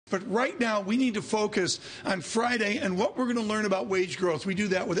But right now, we need to focus on Friday and what we're going to learn about wage growth. We do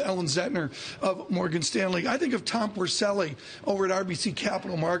that with Ellen Zentner of Morgan Stanley. I think of Tom Porcelli over at RBC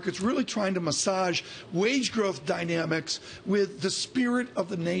Capital Markets really trying to massage wage growth dynamics with the spirit of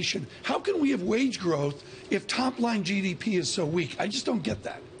the nation. How can we have wage growth if top-line GDP is so weak? I just don't get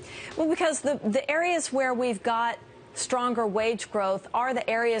that. Well, because the areas where we've got stronger wage growth are the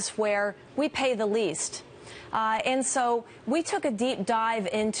areas where we pay the least. And so we took a deep dive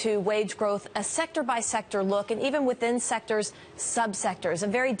into wage growth, a sector-by-sector look, and even within sectors, subsectors, a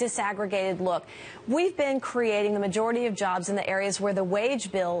very disaggregated look. We've been creating the majority of jobs in the areas where the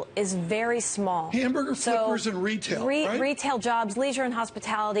wage bill is very small. Hamburger flippers and retail, right? Retail jobs, leisure and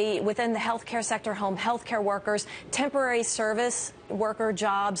hospitality, within the healthcare sector, home healthcare workers, temporary service worker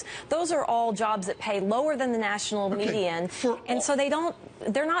jobs. Those are all jobs that pay lower than the national median, and so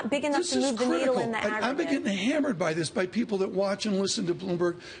they're not big enough to move the needle in the aggregate. I've been getting hammered by this by people that watch and listen to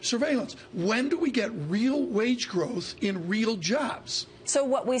Bloomberg Surveillance. When do we get real wage growth in real jobs? So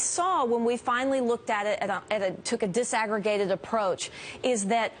what we saw when we finally looked at it, took a disaggregated approach, is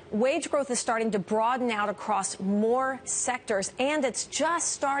that wage growth is starting to broaden out across more sectors, and it's just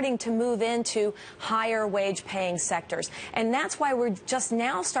starting to move into higher wage paying sectors. And that's why we're just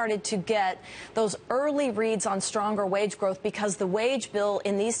now started to get those early reads on stronger wage growth, because the wage bill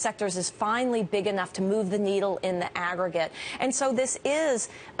in these sectors is finally big enough to move the needle in the aggregate. And so this is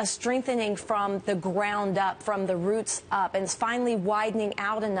a strengthening from the ground up, from the roots up, and it's finally widening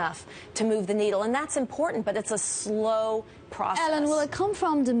out enough to move the needle. And that's important, but it's a slow process. Ellen, will it come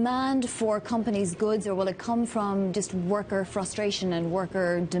from demand for companies' goods, or will it come from just worker frustration and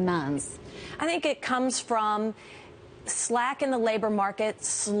worker demands? I think it comes from slack in the labor market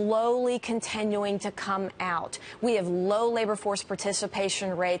slowly continuing to come out. We have low labor force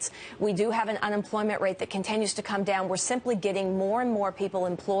participation rates. We do have an unemployment rate that continues to come down. We're simply getting more and more people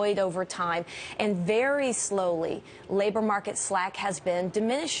employed over time, and very slowly labor market slack has been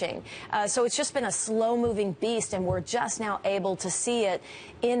diminishing. So it's just been a slow-moving beast, and we're just now able to see it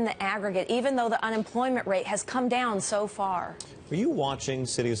in the aggregate, even though the unemployment rate has come down so far. Are you watching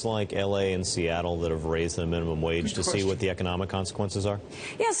cities like L.A. and Seattle that have raised the minimum wage to see what the economic consequences are?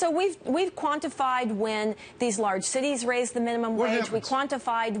 Yeah, so we've quantified when these large cities raised the minimum wage. We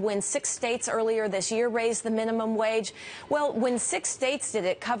quantified when 6 states earlier this year raised the minimum wage. Well, when 6 states did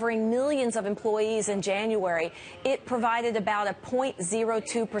it, covering millions of employees in January, it provided about a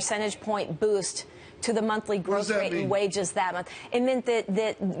 0.02 percentage point boost to the monthly growth rate in wages that month. It meant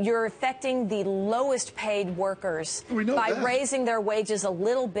that you're affecting the lowest paid workers by raising their wages a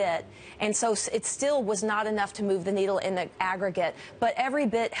little bit, and so it still was not enough to move the needle in the aggregate. But every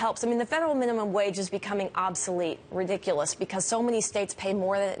bit helps. I mean, the federal minimum wage is becoming obsolete, ridiculous, because so many states pay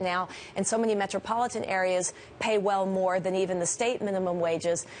more than it now, and so many metropolitan areas pay well more than even the state minimum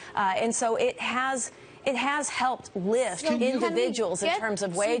wages. And so it has helped lift individuals in terms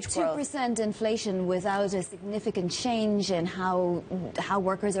of wage growth. 2% inflation without a significant change in how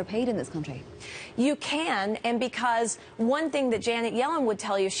workers are paid in this country? You can, and because one thing that Janet Yellen would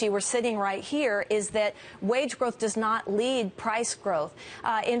tell you if she were sitting right here is that wage growth does not lead price growth.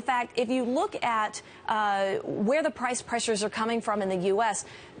 In fact, if you look at where the price pressures are coming from in the U.S.,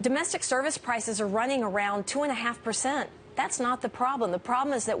 domestic service prices are running around 2.5%. That's not the problem. The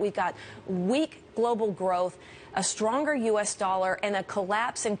problem is that we've got weak global growth, a stronger U.S. dollar, and a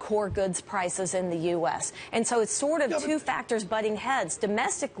collapse in core goods prices in the U.S. And so it's sort of two factors butting heads.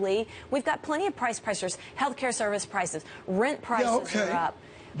 Domestically, we've got plenty of price pressures. Healthcare service prices, rent prices are up.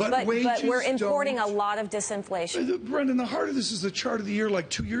 But we're importing a lot of disinflation. Brendan, the heart of this is the chart of the year like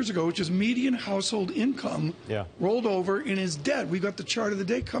 2 years ago, which is median household income rolled over and is dead. We've got the chart of the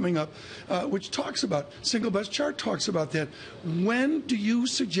day coming up, which talks about, single best chart talks about that. When do you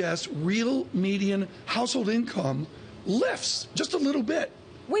suggest real median household income lifts just a little bit?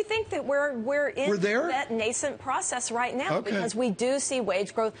 We think that we're in that nascent process right now because we do see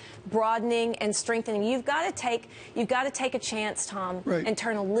wage growth broadening and strengthening. You've got to take a chance, Tom, and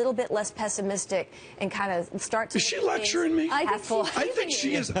turn a little bit less pessimistic and kind of start to. Is she lecturing me? I think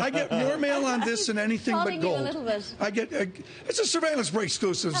she is. I get more mail on this than anything but gold. A little bit. I get. It's a surveillance break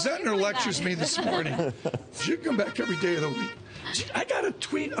exclusive. Zentner lectures me this morning. She come back every day of the week. I got a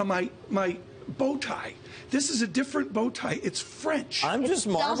tweet on my bow tie. This is a different bow tie. It's French. I'm just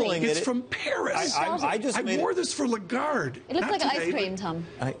marveling. It's from Paris. I wore this for Lagarde. It looks like ice cream, Tom.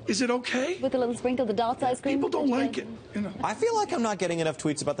 Is it okay? With a little sprinkle of dots ice cream? People don't like it. You know. I feel like I'm not getting enough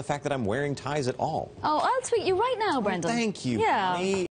tweets about the fact that I'm wearing ties at all. Oh, I'll tweet you right now, Brendan. Thank you. Yeah.